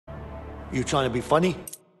You trying to be funny?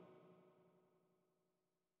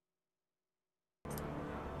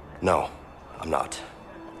 No, I'm not.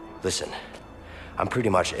 Listen, I'm pretty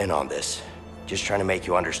much in on this. Just trying to make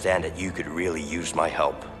you understand that you could really use my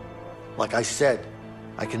help. Like I said,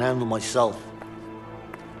 I can handle myself.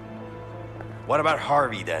 What about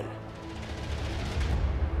Harvey, then?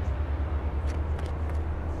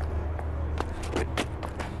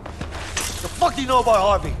 The fuck do you know about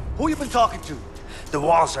Harvey? Who you been talking to? The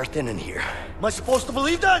walls are thin in here. Am I supposed to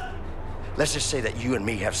believe that? Let's just say that you and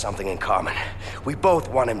me have something in common. We both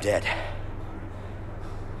want him dead.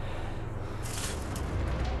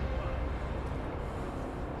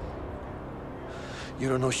 You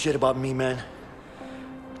don't know shit about me, man.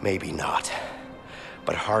 Maybe not.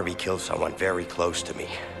 But Harvey killed someone very close to me.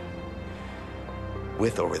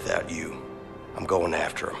 With or without you, I'm going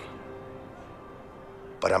after him.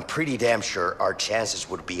 But I'm pretty damn sure our chances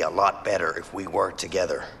would be a lot better if we worked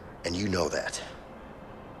together. And you know that.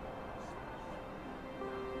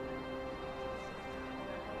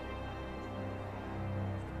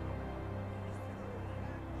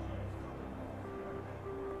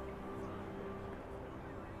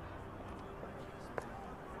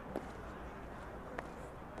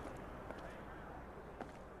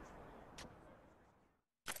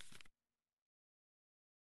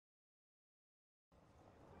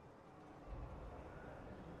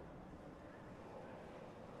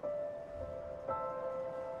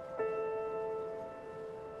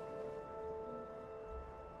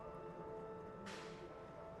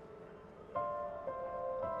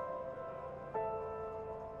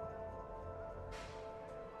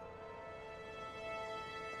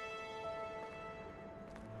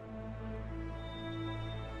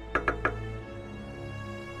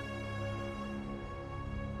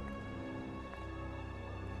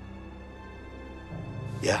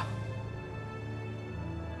 Yeah?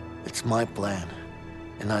 It's my plan,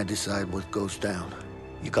 and I decide what goes down.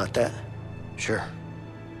 You got that? Sure.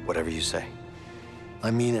 Whatever you say.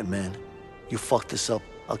 I mean it, man. You fuck this up,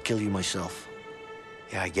 I'll kill you myself.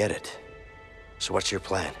 Yeah, I get it. So what's your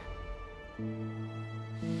plan?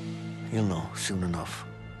 You'll know soon enough.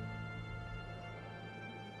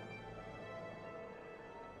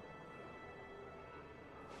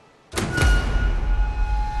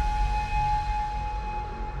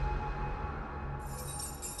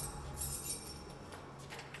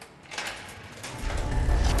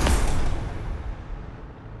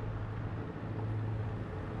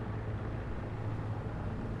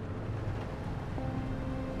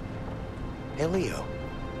 Hey, Leo.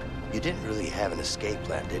 You didn't really have an escape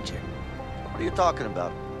plan, did you? What are you talking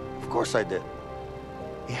about? Of course I did.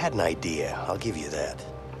 You had an idea, I'll give you that.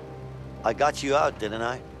 I got you out, didn't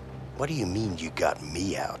I? What do you mean you got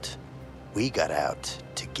me out? We got out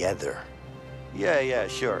together. Yeah,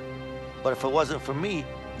 sure. But if it wasn't for me,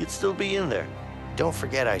 you'd still be in there. Don't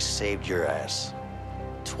forget I saved your ass.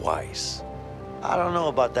 Twice. I don't know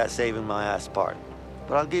about that saving my ass part,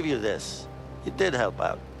 but I'll give you this. You did help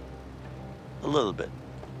out. A little bit.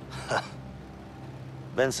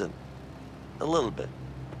 Benson, a little bit.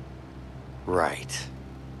 Right.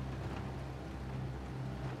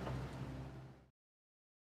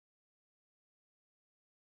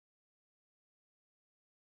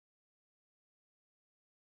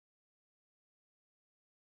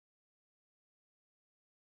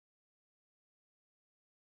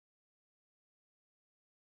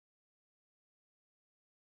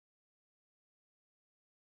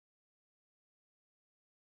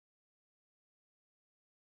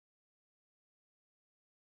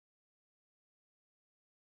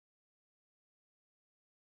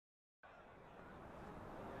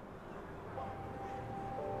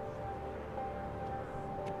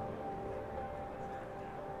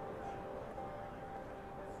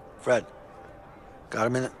 Fred, got a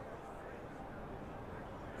minute?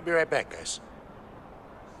 I'll be right back, guys.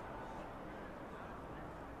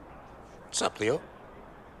 What's up, Leo?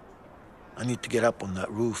 I need to get up on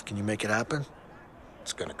that roof. Can you make it happen?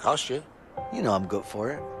 It's gonna cost you. You know I'm good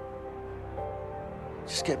for it.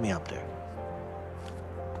 Just get me up there.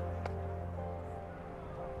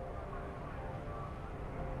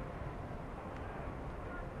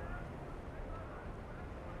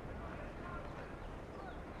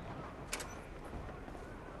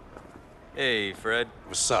 Hey, Fred.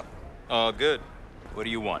 What's up? All good. What do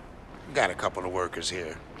you want? Got a couple of workers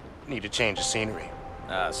here. Need to change the scenery.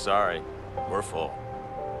 Sorry. We're full.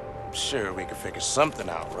 I'm sure we could figure something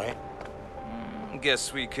out, right?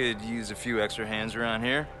 Guess we could use a few extra hands around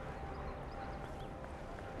here.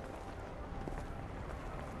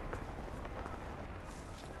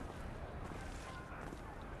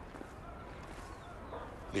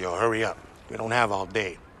 Leo, hurry up. We don't have all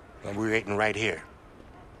day. And we're waiting right here.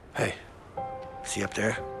 Hey, see up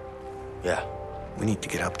there? Yeah, We need to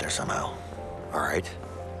get up there somehow. all right.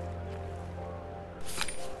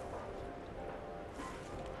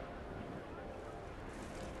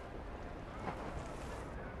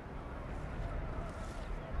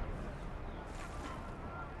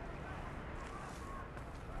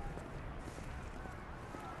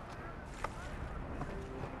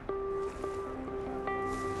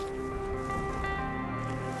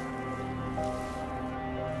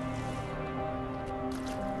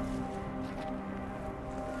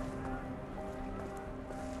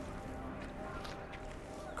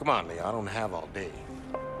 Come on, Leo, I don't have all day.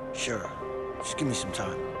 Sure. Just give me some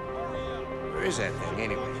time. Where is that thing,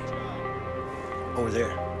 anyway? Over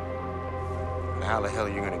there. And how the hell are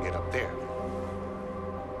you gonna get up there?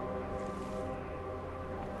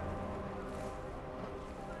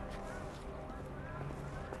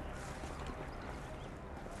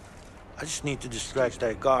 I just need to distract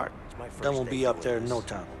that guard. Then we'll be up there in no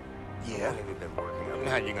time. Yeah. We've been working on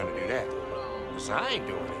How you gonna do that? Because I ain't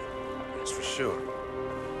doing it. That's for sure.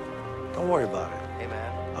 Don't worry about it. Hey,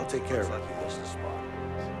 man. I'll take care of Looks it. like you missed a spot.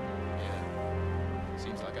 Yeah.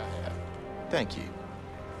 Seems like I have. Thank you.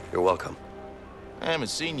 You're welcome. I haven't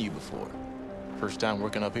seen you before. First time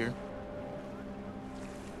working up here?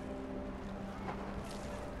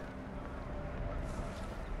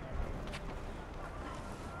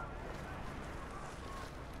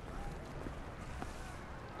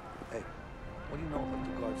 Hey, what do you know about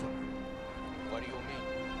the guards up here? What do you mean?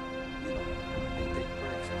 You know, they take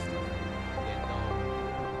breaks and stuff. Yeah, no.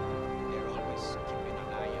 They're always keeping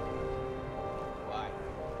an eye on you. Why?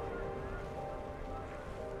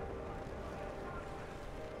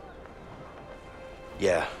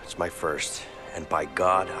 Yeah, it's my first. And by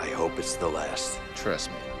God, I hope it's the last. Trust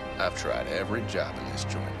me, I've tried every job in this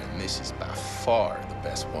joint, and this is by far the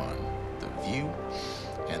best one. The view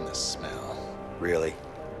and the smell. Really?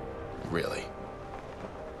 Really.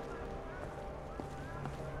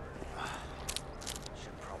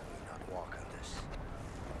 Should probably not walk on this.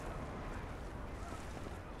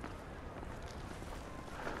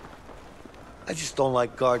 I just don't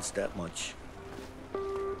like guards that much.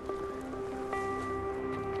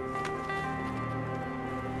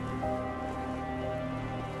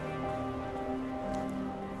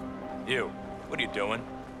 You, what are you doing?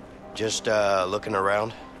 Just, looking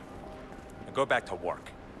around. Now go back to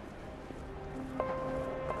work.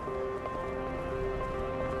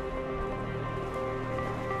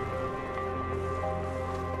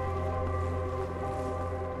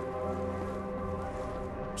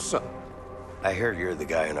 So, I hear you're the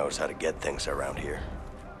guy who knows how to get things around here.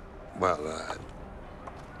 well,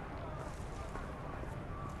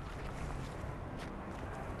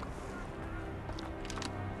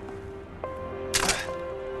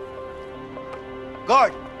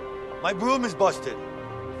 Guard! My broom is busted.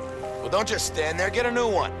 Well, don't just stand there. Get a new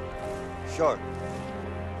one. Sure.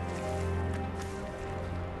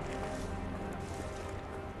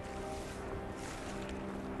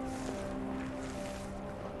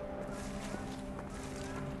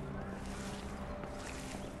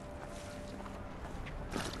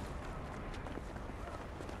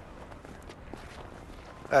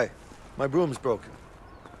 Hey, my broom's broken.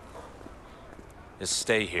 Just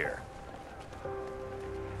stay here.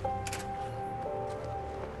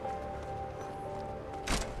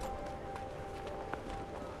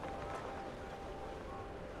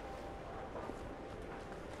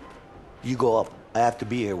 You go up. I have to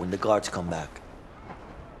be here when the guards come back.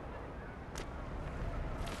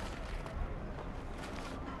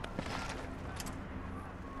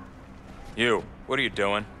 You, what are you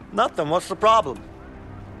doing? Nothing. What's the problem?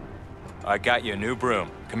 I got you a new broom.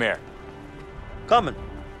 Come here. Coming.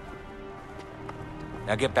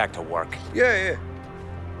 Now get back to work. Yeah.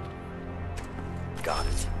 Got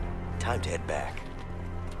it. Time to head back.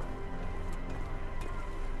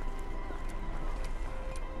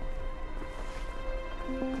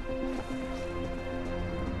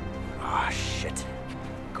 Ah, shit.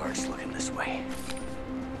 Guard's looking this way.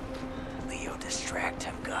 Leo, distract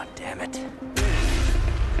him, goddammit.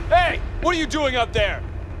 Hey! What are you doing up there?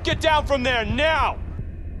 Get down from there now!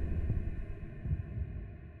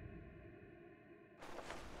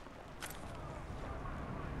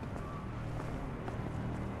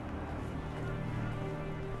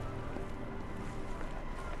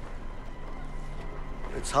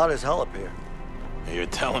 It's hot as hell up here. You're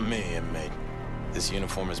telling me, inmate. This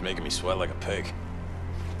uniform is making me sweat like a pig.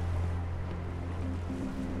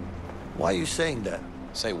 Why are you saying that?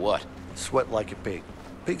 Say what? Sweat like a pig.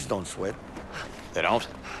 Pigs don't sweat. They don't?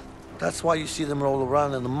 That's why you see them roll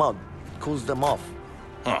around in the mud. It cools them off.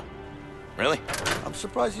 Huh. Really? I'm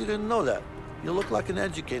surprised you didn't know that. You look like an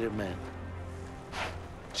educated man.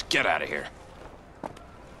 Just get out of here.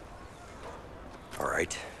 All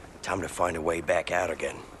right, time to find a way back out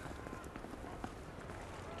again.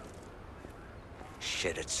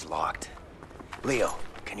 Shit, it's locked. Leo,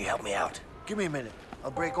 can you help me out? Give me a minute. I'll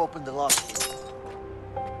break open the lock.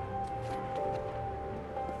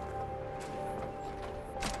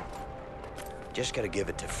 Just gotta give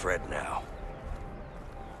it to Fred now.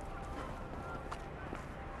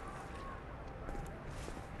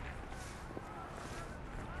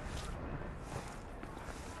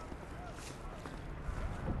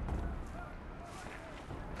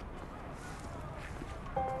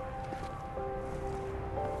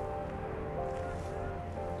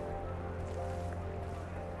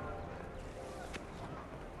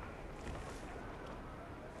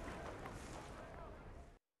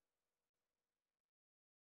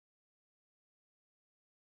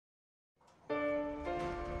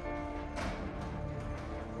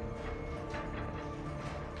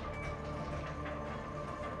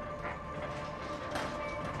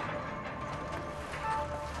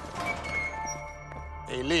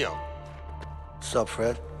 Hey, Leo. What's up,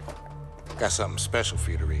 Fred? Got something special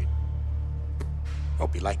for you to read.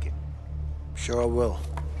 Hope you like it. Sure I will.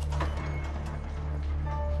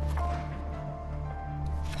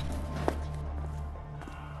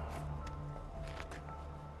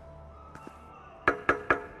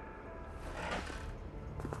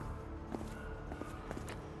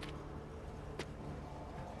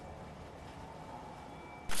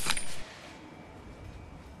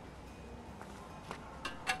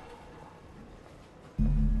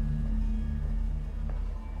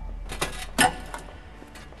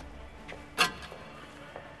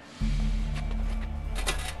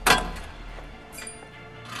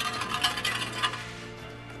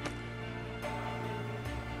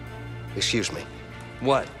 Excuse me.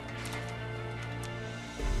 What?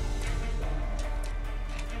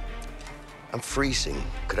 I'm freezing.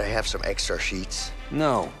 Could I have some extra sheets?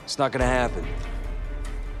 No, it's not gonna happen.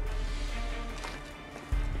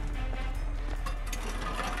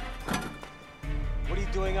 What are you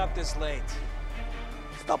doing up this late?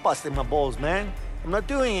 Stop busting my balls, man. I'm not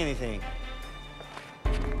doing anything.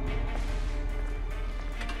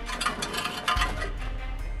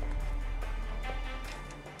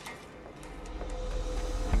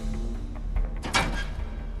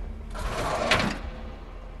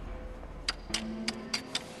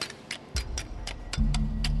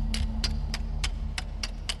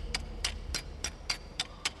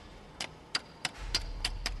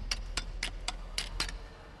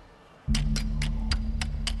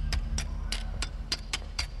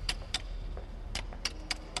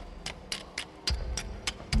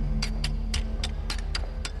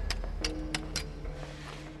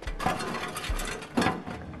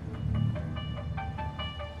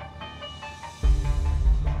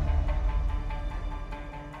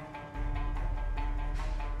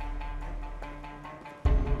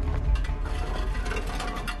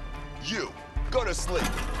 You, go to sleep.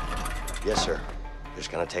 Yes, sir.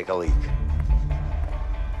 Just gonna take a leak.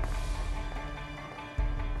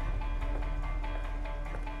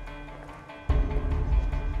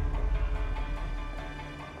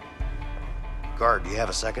 Guard, do you have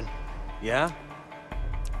a second? Yeah?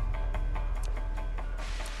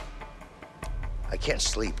 I can't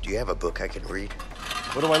sleep. Do you have a book I can read?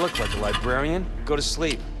 What do I look like, a librarian? Go to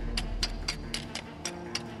sleep.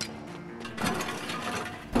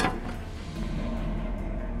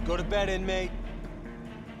 Go to bed, inmate.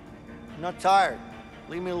 I'm not tired.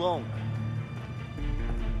 Leave me alone.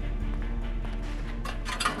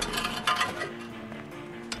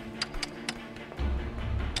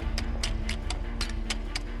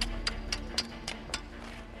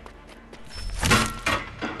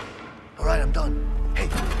 All right, I'm done. Hey,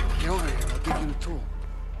 get over here and I'll give you the tool.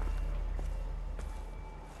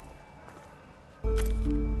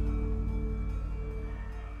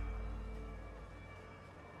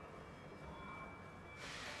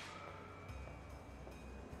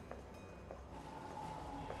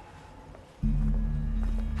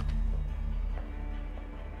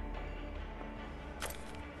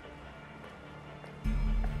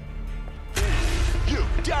 You,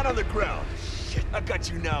 down on the ground. Shit, I got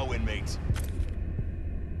you now, inmates.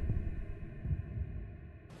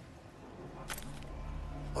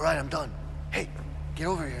 All right, I'm done. Hey, get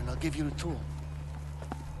over here and I'll give you the tool.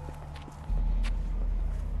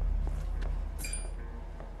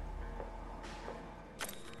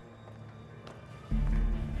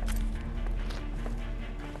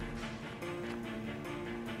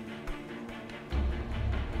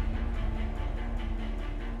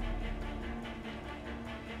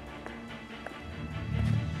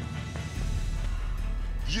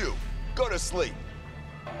 to sleep.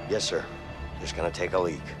 Yes, sir. Just gonna take a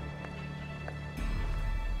leak.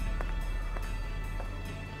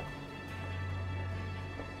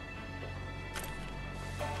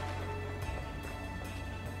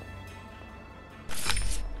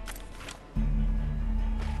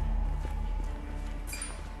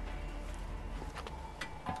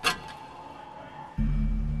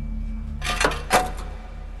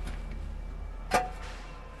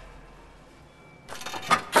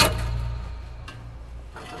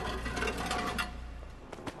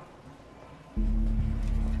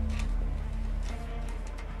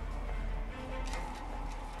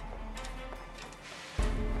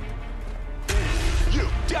 You,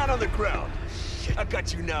 down on the ground. I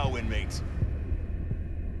got you now, inmates.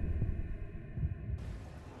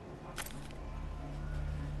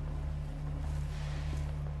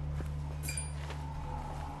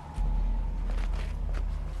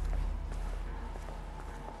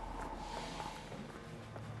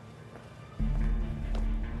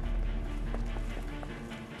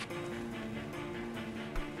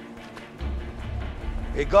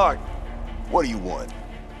 Hey, guard. What do you want?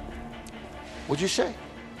 What'd you say?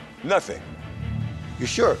 Nothing. You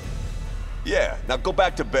sure? Yeah, now go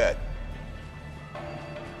back to bed.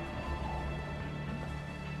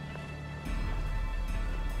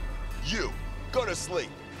 You, go to sleep.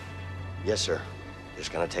 Yes, sir.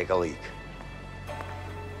 Just gonna take a leak.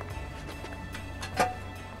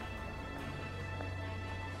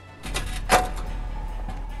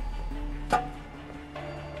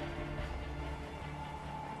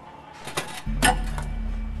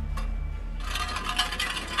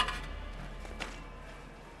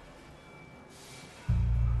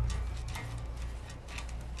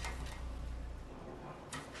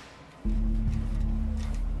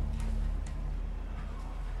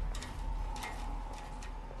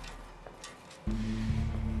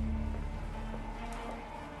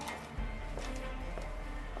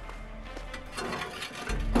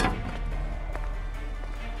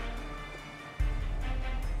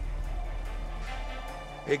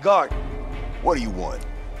 Hey, guard. What do you want?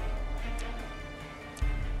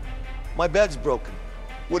 My bed's broken.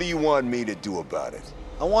 What do you want me to do about it?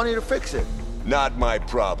 I want you to fix it. Not my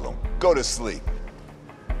problem. Go to sleep.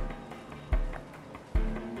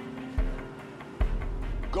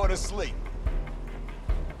 Go to sleep.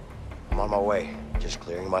 I'm on my way. Just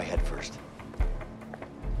clearing my head first.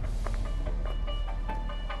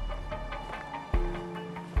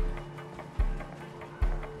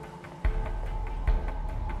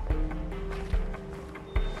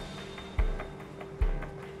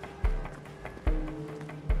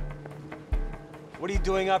 What are you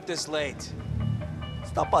doing up this late?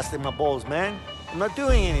 Stop busting my balls, man. I'm not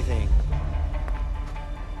doing anything.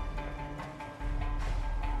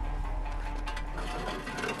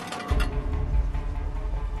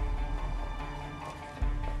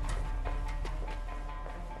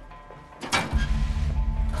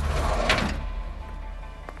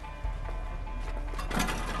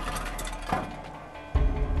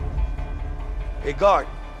 Hey, guard.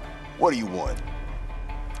 What do you want?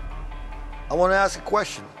 I want to ask a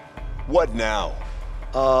question. What now?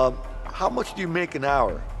 How much do you make an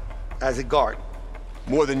hour as a guard?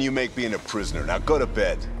 More than you make being a prisoner. Now go to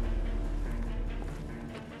bed.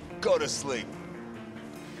 Go to sleep.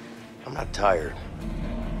 I'm not tired.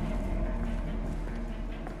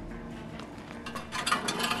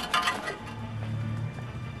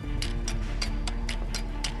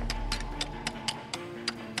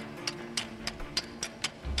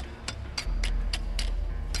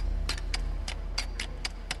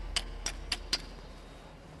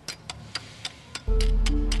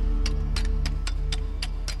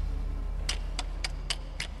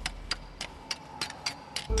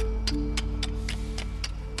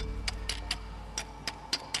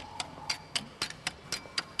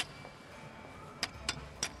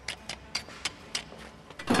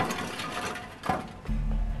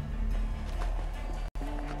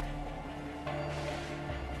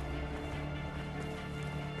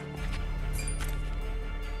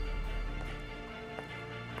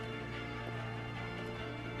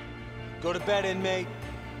 Go to bed, inmate.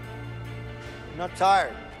 I'm not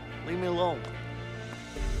tired. Leave me alone.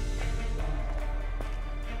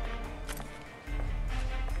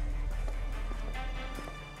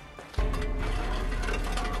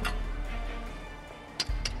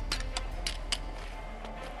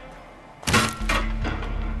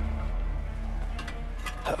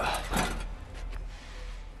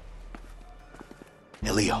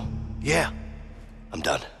 Hey, Leo. Yeah. I'm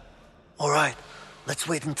done. All right. Let's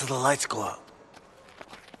wait until the lights go out.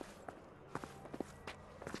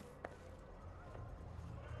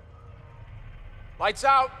 Lights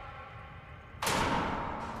out!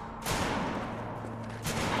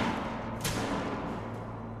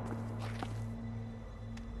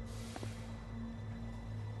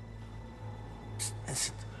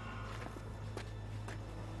 Listen.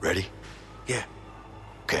 Ready? Yeah.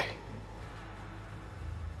 Okay.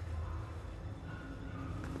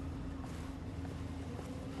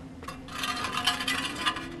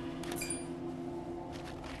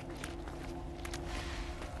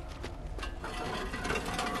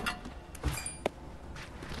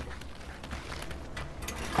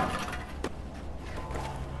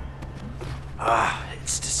 Ah,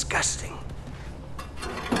 it's disgusting.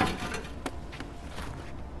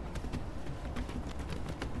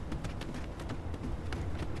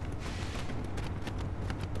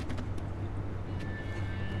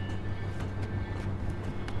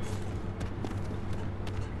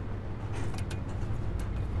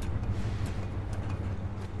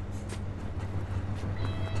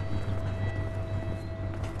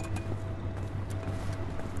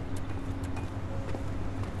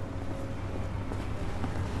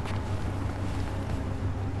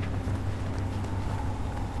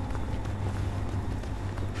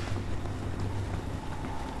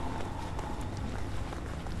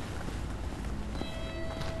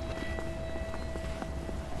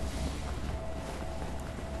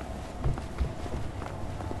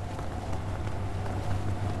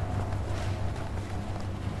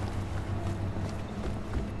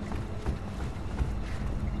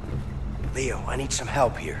 Leo, I need some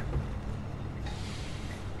help here.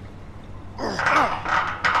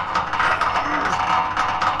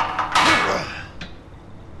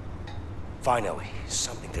 Finally,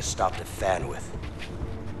 something to stop the fan with.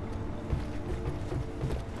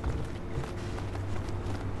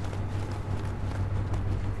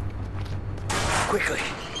 Quickly,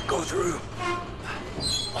 go through.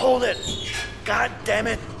 Hold it! God damn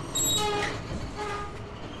it!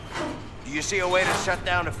 Do you see a way to shut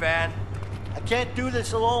down the fan? I can't do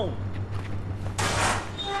this alone.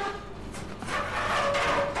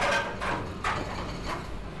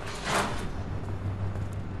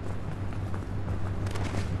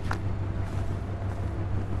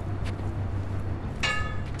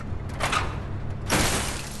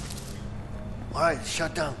 All right,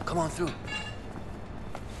 shut down. Come on through.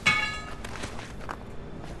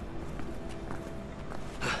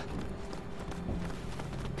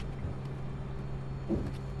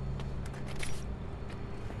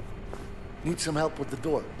 Need some help with the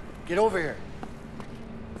door. Get over here.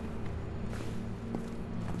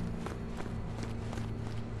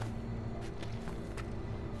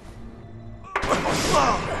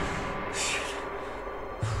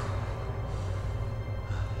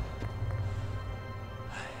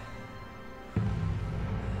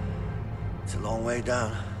 It's a long way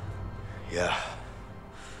down. Yeah.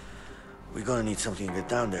 We're gonna need something to get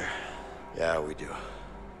down there. Yeah, we do.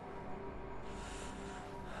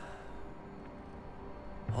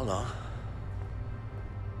 Hold on.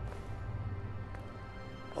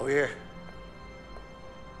 Over here.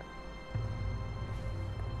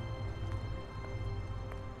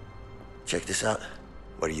 Check this out.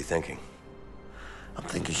 What are you thinking? I'm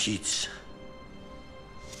thinking sheets.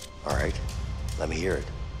 All right, let me hear it.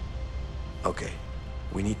 Okay,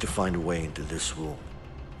 we need to find a way into this room.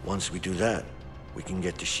 Once we do that, we can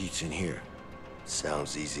get the sheets in here.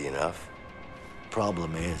 Sounds easy enough.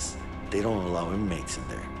 Problem is, they don't allow inmates in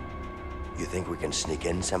there. You think we can sneak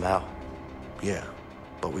in somehow? Yeah,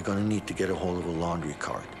 but we're gonna need to get a hold of a laundry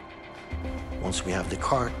cart. Once we have the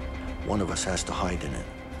cart, one of us has to hide in it.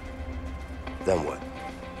 Then what?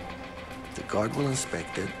 The guard will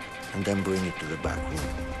inspect it, and then bring it to the back room.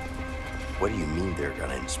 What do you mean they're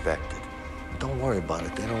gonna inspect it? Don't worry about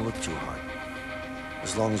it, they don't look too hard.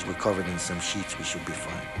 As long as we're covered in some sheets, we should be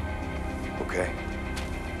fine. Okay.